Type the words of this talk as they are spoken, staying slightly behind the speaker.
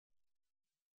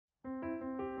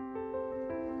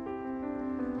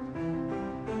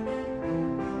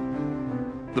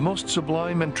The most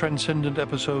sublime and transcendent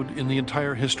episode in the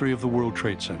entire history of the World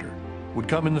Trade Center would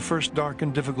come in the first dark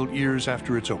and difficult years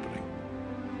after its opening,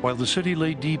 while the city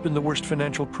lay deep in the worst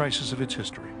financial crisis of its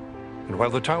history, and while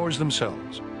the towers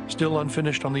themselves, still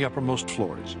unfinished on the uppermost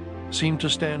floors, seemed to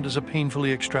stand as a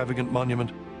painfully extravagant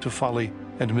monument to folly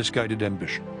and misguided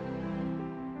ambition.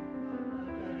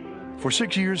 For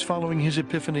 6 years following his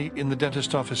epiphany in the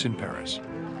dentist office in Paris,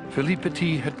 Philippe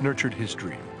Petit had nurtured his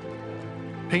dream,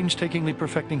 painstakingly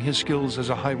perfecting his skills as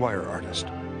a high-wire artist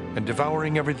and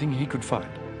devouring everything he could find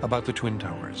about the Twin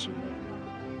Towers.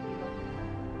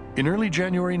 In early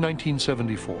January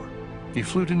 1974, he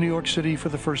flew to New York City for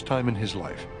the first time in his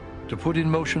life to put in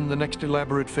motion the next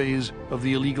elaborate phase of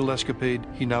the illegal escapade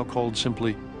he now called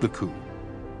simply the coup.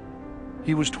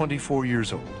 He was 24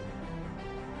 years old.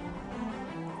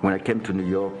 When I came to New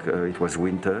York, it was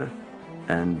winter,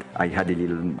 and I had a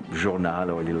little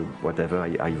journal or a little whatever.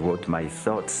 I wrote my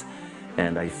thoughts,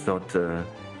 and I thought,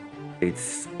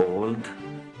 it's old,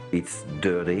 it's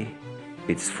dirty,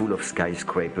 it's full of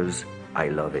skyscrapers, I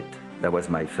love it. That was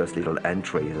my first little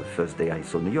entry, the first day I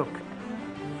saw New York.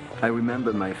 I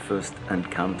remember my first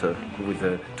encounter with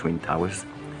the Twin Towers.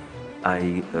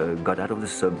 I got out of the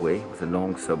subway, it was a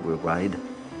long subway ride,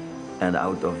 and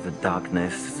out of the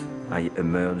darkness, I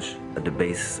emerged at the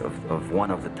base of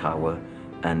one of the tower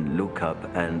and look up,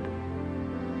 and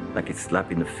like a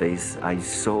slap in the face, I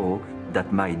saw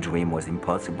that my dream was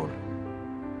impossible.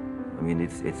 I mean,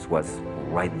 it was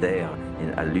right there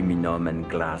in aluminum and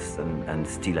glass and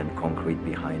steel and concrete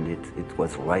behind it. It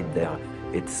was right there.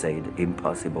 It said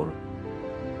impossible.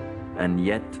 And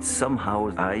yet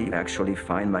somehow I actually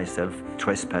find myself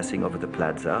trespassing over the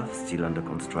plaza, still under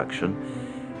construction,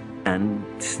 and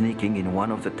sneaking in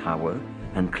one of the tower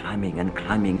and climbing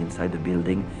inside the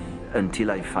building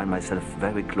until I find myself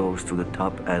very close to the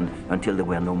top, and until there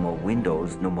were no more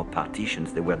windows, no more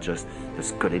partitions. They were just the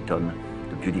skeleton,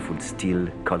 the beautiful steel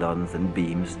columns and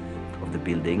beams of the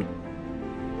building.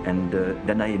 And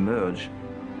then I emerged,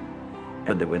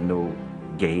 and there were no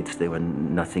gates, there were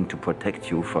nothing to protect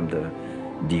you from the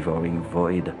devouring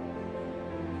void.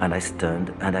 And I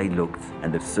turned and I looked,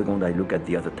 and the second I looked at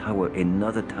the other tower,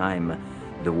 another time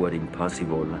the word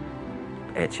impossible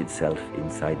etched itself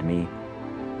inside me.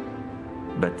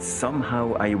 But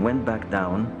somehow I went back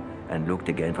down and looked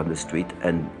again from the street,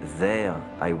 and there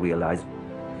I realized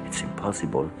it's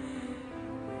impossible,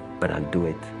 but I'll do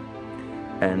it.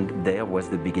 And there was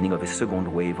the beginning of a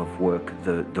second wave of work,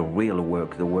 the real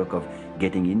work, the work of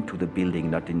getting into the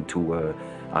building, not into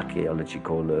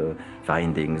archaeological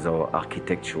findings or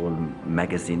architectural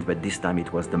magazines, but this time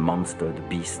it was the monster, the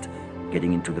beast,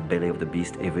 getting into the belly of the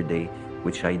beast every day,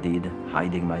 which I did,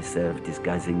 hiding myself,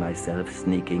 disguising myself,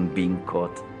 sneaking, being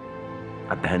caught,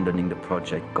 abandoning the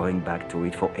project, going back to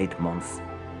it for 8 months,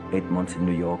 8 months in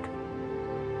New York.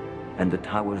 And the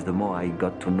towers, the more I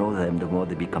got to know them, the more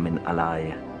they become an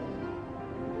ally.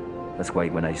 That's why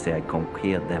when I say I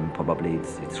conquered them, probably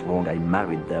it's wrong. I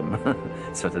married them,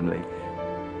 certainly.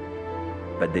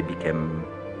 But they became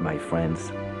my friends.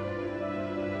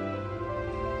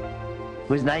 It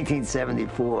was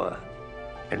 1974.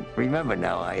 And remember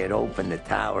now, I had opened the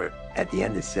tower at the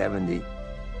end of 70,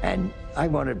 and I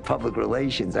wanted public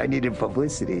relations. I needed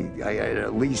publicity. I had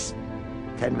at least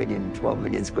 10 million, 12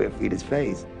 million square feet of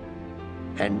space.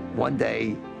 And one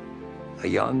day, a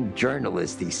young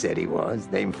journalist, he said he was,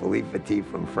 named Philippe Petit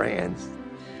from France,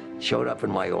 showed up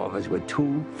in my office with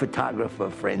 2 photographer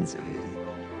friends of his.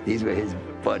 These were his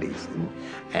buddies.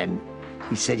 And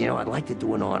he said, you know, I'd like to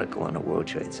do an article on the World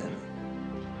Trade Center.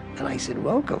 And I said,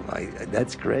 welcome,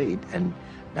 that's great. And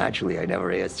naturally, I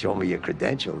never asked, show me your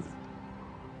credentials.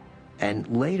 And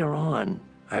later on,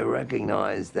 I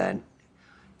recognized that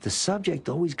the subject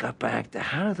always got back to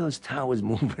how do those towers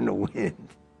move in the wind?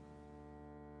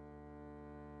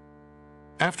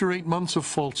 After 8 months of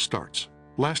false starts,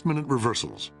 last-minute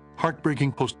reversals,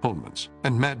 heartbreaking postponements,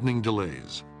 and maddening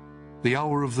delays, the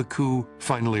hour of the coup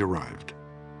finally arrived.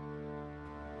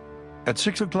 At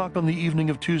 6 o'clock on the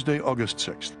evening of Tuesday, August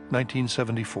 6th,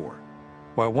 1974,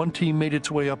 while one team made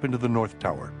its way up into the North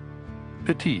Tower,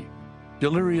 Petit,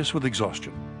 delirious with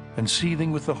exhaustion and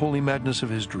seething with the holy madness of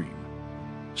his dream,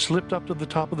 slipped up to the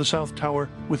top of the South Tower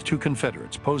with 2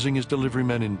 Confederates posing as delivery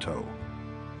men in tow,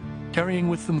 carrying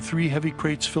with them 3 heavy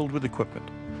crates filled with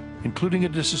equipment, including a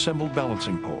disassembled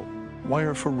balancing pole,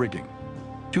 wire for rigging,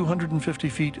 250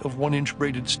 feet of 1-inch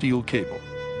braided steel cable,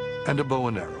 and a bow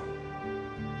and arrow.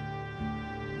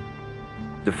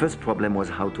 The first problem was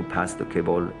how to pass the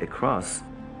cable across,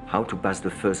 how to pass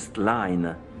the first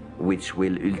line, which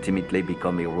will ultimately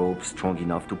become a rope strong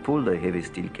enough to pull the heavy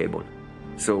steel cable.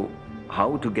 So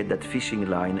how to get that fishing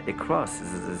line across.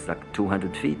 It's like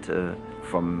 200 feet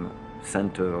from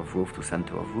center of roof to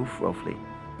center of roof, roughly.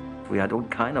 We had all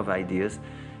kind of ideas,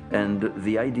 and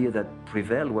the idea that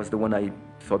prevailed was the one I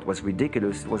thought was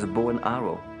ridiculous. It was a bow and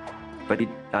arrow, but it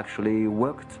actually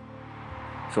worked.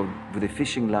 So with a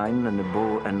fishing line and a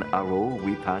bow and arrow,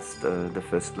 we passed the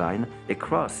first line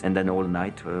across, and then all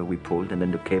night we pulled, and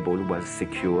then the cable was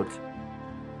secured.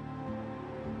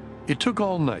 It took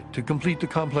all night to complete the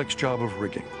complex job of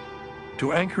rigging,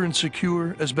 to anchor and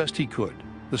secure as best he could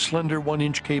the slender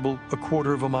 1-inch cable a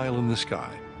quarter of a mile in the sky,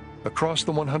 across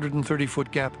the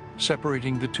 130-foot gap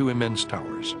separating the two immense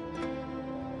towers.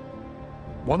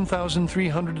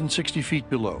 1,360 feet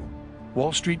below,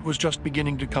 Wall Street was just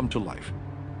beginning to come to life,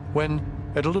 when,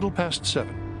 at a little past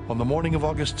 7, on the morning of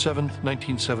August 7,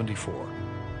 1974,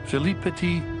 Philippe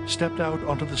Petit stepped out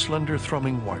onto the slender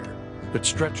thrumming wire that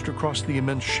stretched across the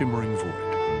immense shimmering void.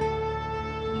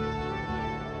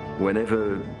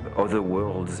 Whenever other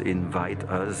worlds invite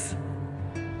us,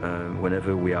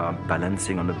 whenever we are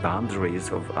balancing on the boundaries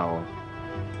of our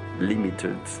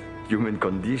limited human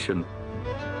condition,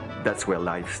 that's where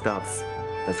life starts.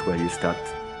 That's where you start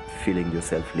feeling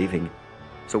yourself living.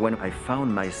 So when I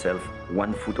found myself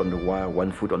 1 foot on the wire,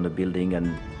 1 foot on the building,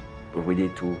 and ready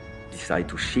to decide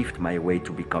to shift my way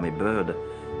to become a bird,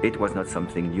 it was not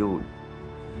something new.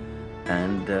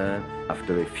 And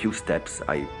after a few steps,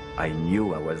 I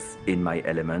knew I was in my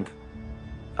element.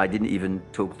 I didn't even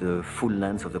take the full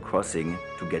length of the crossing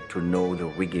to get to know the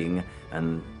rigging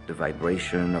and the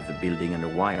vibration of the building and the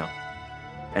wire.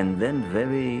 And then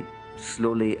very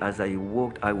slowly as I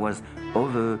walked, I was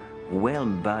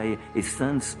overwhelmed by a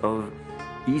sense of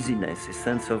easiness, a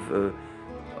sense of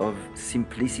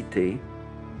simplicity.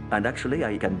 And actually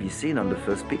I can be seen on the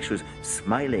first pictures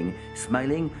smiling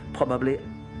probably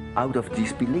out of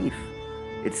disbelief.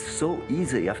 It's so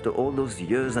easy after all those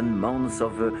years and months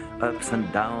of ups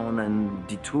and downs and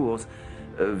detours,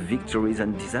 victories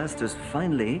and disasters.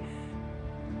 Finally,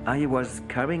 I was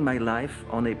carrying my life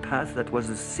on a path that was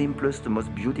the simplest, the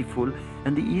most beautiful,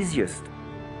 and the easiest.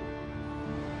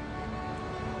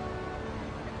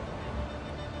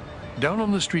 Down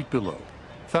on the street below,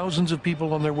 thousands of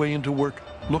people on their way into work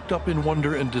looked up in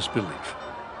wonder and disbelief,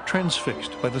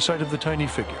 transfixed by the sight of the tiny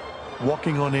figure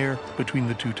walking on air between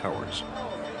the two towers.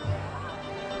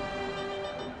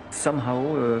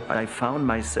 Somehow I found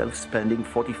myself spending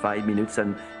 45 minutes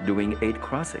and doing 8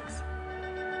 crossings.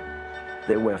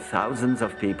 There were thousands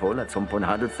of people, at some point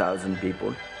 100,000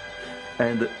 people.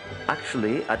 And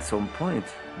actually, at some point,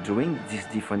 during these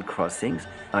different crossings,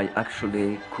 I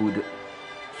actually could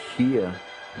hear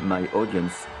my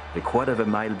audience a quarter of a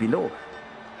mile below.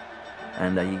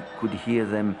 And I could hear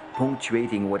them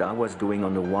punctuating what I was doing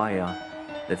on the wire.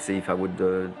 Let's say if I would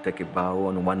take a bow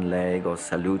on one leg or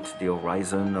salute the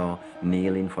horizon or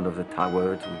kneel in front of the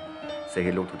tower to say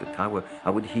hello to the tower, I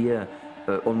would hear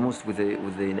almost with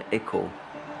an echo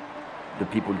the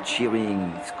people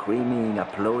cheering, screaming,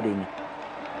 applauding.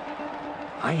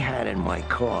 I had in my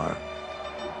car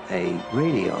a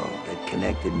radio that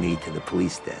connected me to the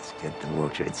police desk at the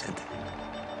World Trade Center.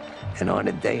 And on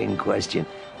the day in question,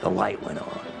 the light went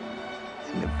on.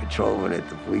 And the patrolman at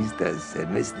the police desk said,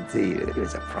 "Mr. T,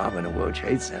 there's a problem in the World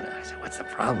Trade Center." I said, "What's the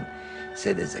problem?" He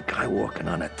said, "There's a guy walking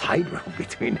on a tightrope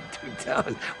between the two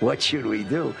towers. What should we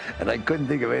do?" And I couldn't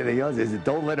think of anything else. I said,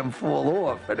 "Don't let him fall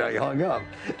off." And I hung up.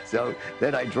 So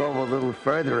then I drove a little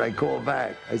further. I called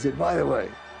back. I said, "By the way,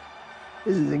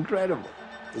 this is incredible.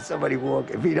 There's somebody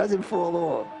walking. If he doesn't fall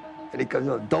off and he comes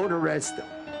on, don't arrest him."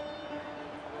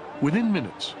 Within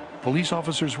minutes, police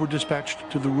officers were dispatched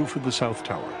to the roof of the South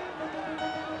Tower.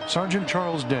 Sergeant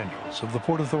Charles Daniels of the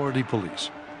Port Authority Police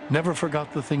never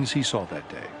forgot the things he saw that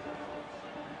day.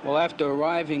 Well, after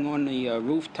arriving on the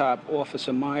rooftop,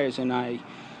 Officer Myers and I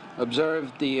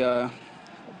observed the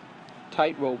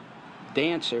tightrope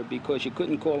dancer, because you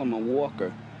couldn't call him a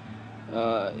walker,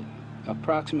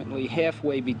 approximately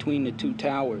halfway between the two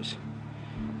towers.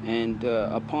 And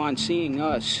upon seeing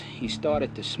us, he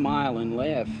started to smile and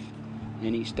laugh,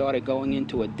 and he started going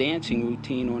into a dancing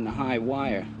routine on the high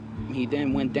wire. He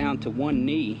then went down to one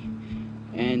knee,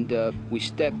 and we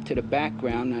stepped to the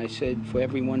background. I said for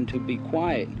everyone to be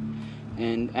quiet.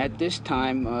 And at this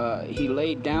time, he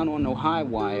laid down on the high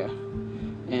wire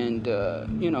and,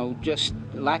 just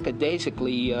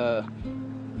lackadaisically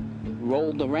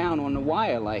rolled around on the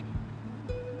wire like.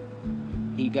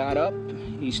 He got up,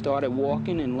 he started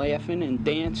walking and laughing and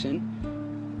dancing,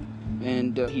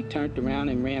 and he turned around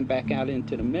and ran back out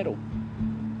into the middle.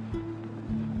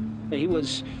 He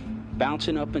was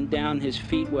bouncing up and down. His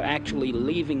feet were actually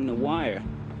leaving the wire,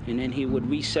 and then he would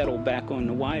resettle back on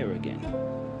the wire again.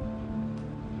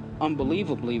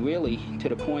 unbelievably, really, to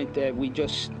the point that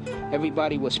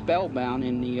everybody was spellbound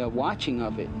in the watching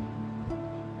of it.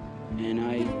 And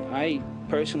I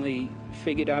personally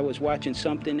figured I was watching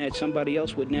something that somebody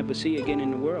else would never see again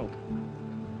in the world.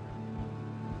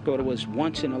 Thought it was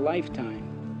once in a lifetime.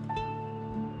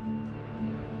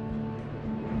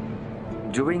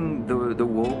 During the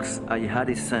walks, I had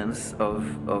a sense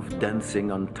of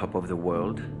dancing on top of the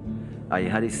world. I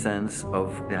had a sense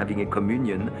of having a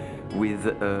communion with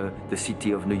the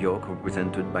city of New York,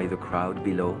 represented by the crowd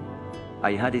below.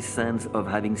 I had a sense of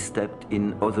having stepped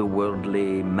in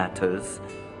otherworldly matters.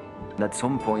 At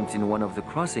some point in one of the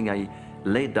crossing, I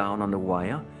lay down on the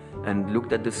wire and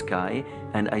looked at the sky,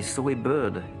 and I saw a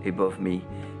bird above me.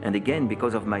 And again,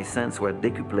 because of my sense were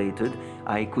decuplated,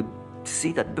 I could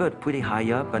see that bird pretty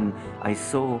high up, and I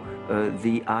saw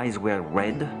the eyes were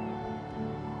red.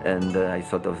 And I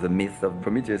thought of the myth of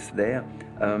Prometheus there.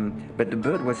 But the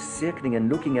bird was circling and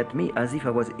looking at me as if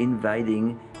I was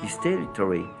invading his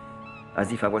territory,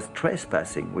 as if I was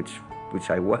trespassing, which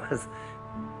I was.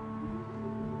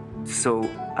 So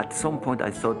at some point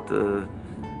I thought the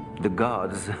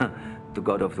gods, the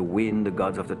god of the wind, the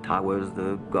gods of the towers,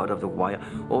 the god of the wire,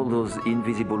 all those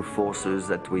invisible forces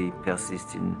that we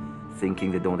persist in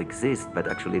thinking they don't exist, but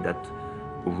actually that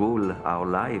rule our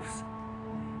lives,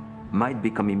 might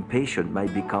become impatient,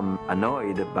 might become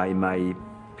annoyed by my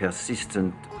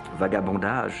persistent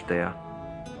vagabondage there.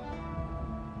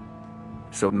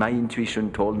 So my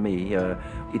intuition told me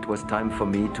it was time for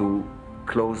me to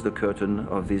close the curtain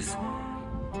of this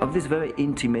very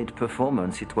intimate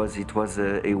performance. It was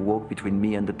a walk between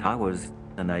me and the towers,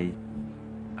 and I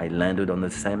landed on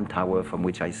the same tower from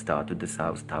which I started, the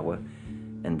South Tower,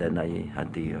 and then I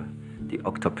had the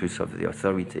octopus of the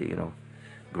authority,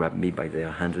 grab me by their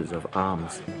hundreds of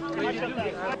arms.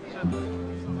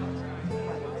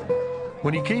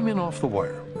 When he came in off the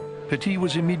wire, Petit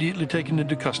was immediately taken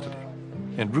into custody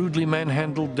and rudely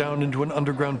manhandled down into an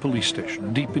underground police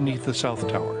station deep beneath the South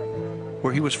Tower,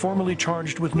 where he was formally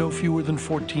charged with no fewer than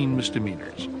 14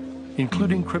 misdemeanors,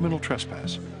 including criminal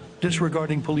trespass,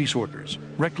 disregarding police orders,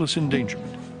 reckless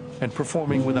endangerment, and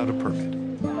performing without a permit.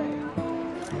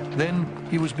 Then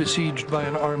he was besieged by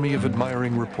an army of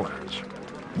admiring reporters.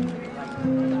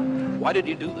 Why did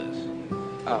you do this?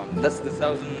 That's the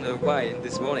thousand why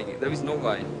this morning. There is no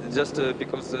why. Just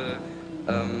because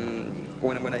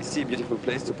when I see a beautiful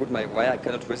place to put my why, I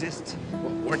cannot resist.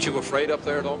 Weren't you afraid up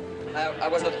there at all? I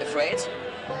was not afraid,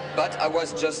 but I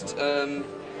was just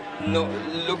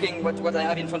looking what I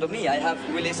have in front of me. I have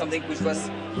really something which was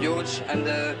huge and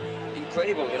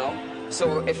incredible,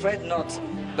 So afraid not,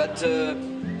 but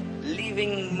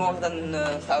living more than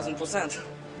 1,000%.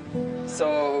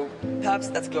 So perhaps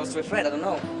that's close to afraid, I don't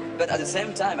know. But at the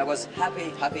same time, I was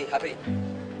happy.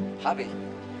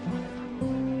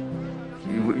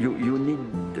 You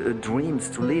need dreams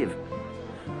to live.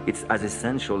 It's as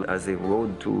essential as a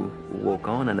road to walk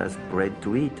on and as bread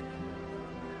to eat.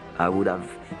 I would have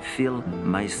felt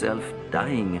myself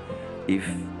dying if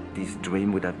this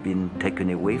dream would have been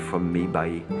taken away from me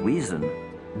by reason.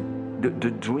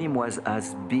 The dream was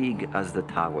as big as the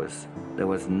towers. There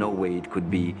was no way it could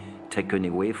be taken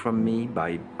away from me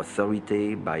by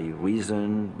authority, by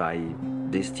reason, by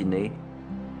destiny.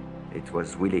 It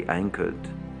was really anchored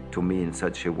to me in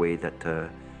such a way that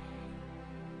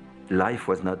life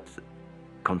was not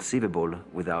conceivable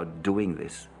without doing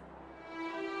this.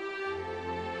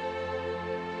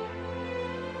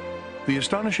 The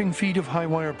astonishing feat of high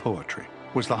wire poetry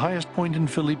was the highest point in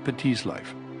Philippe Petit's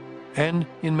life, and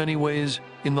in many ways,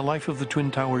 in the life of the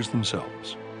Twin Towers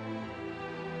themselves.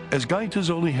 As Guy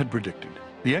Tozzoli had predicted,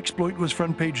 the exploit was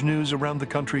front-page news around the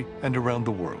country and around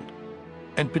the world.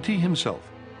 And Petit himself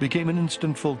became an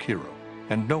instant folk hero,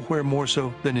 and nowhere more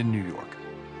so than in New York.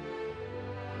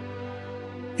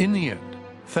 In the end,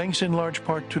 thanks in large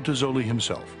part to Tozzoli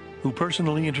himself, who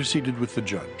personally interceded with the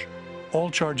judge, all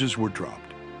charges were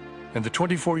dropped, and the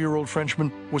 24-year-old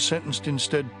Frenchman was sentenced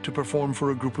instead to perform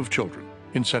for a group of children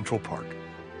in Central Park.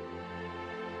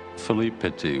 Philippe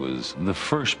Petit was the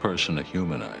first person to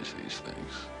humanize these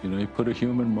things. He put a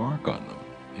human mark on them.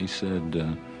 He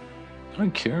said, I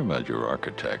don't care about your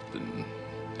architect and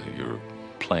your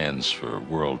plans for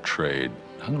world trade.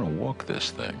 I'm going to walk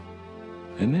this thing.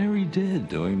 And there he did,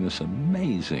 doing this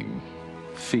amazing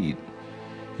feat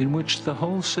in which the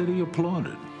whole city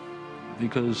applauded.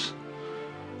 Because,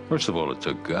 first of all, it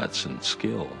took guts and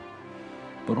skill.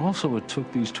 But also it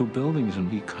took these two buildings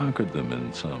and he conquered them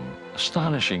in some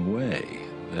astonishing way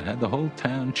that had the whole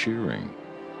town cheering.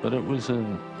 But it was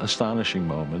an astonishing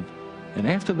moment. And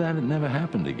after that, it never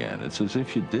happened again. It's as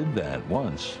if you did that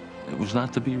once. It was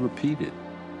not to be repeated.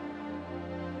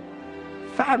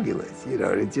 fabulous, you know.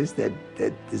 It's just that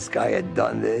this guy had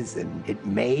done this, and it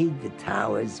made the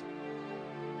towers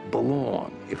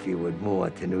belong, if you would, more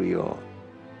to New York.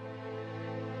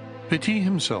 Petit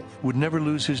himself would never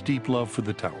lose his deep love for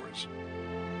the towers.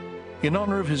 In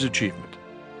honor of his achievement,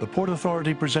 the Port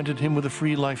Authority presented him with a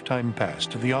free lifetime pass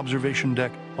to the observation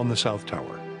deck on the South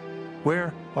Tower,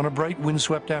 where, on a bright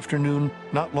windswept afternoon,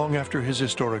 not long after his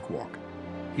historic walk,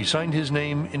 he signed his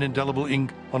name in indelible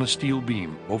ink on a steel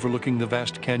beam overlooking the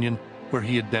vast canyon where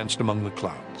he had danced among the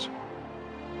clouds.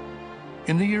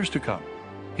 In the years to come,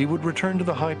 he would return to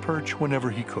the high perch whenever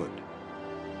he could,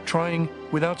 trying,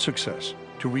 without success,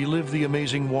 to relive the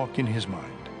amazing walk in his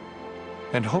mind,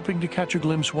 and hoping to catch a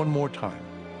glimpse one more time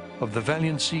of the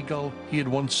valiant seagull he had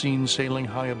once seen sailing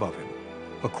high above him,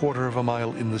 a quarter of a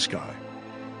mile in the sky.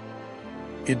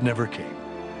 It never came.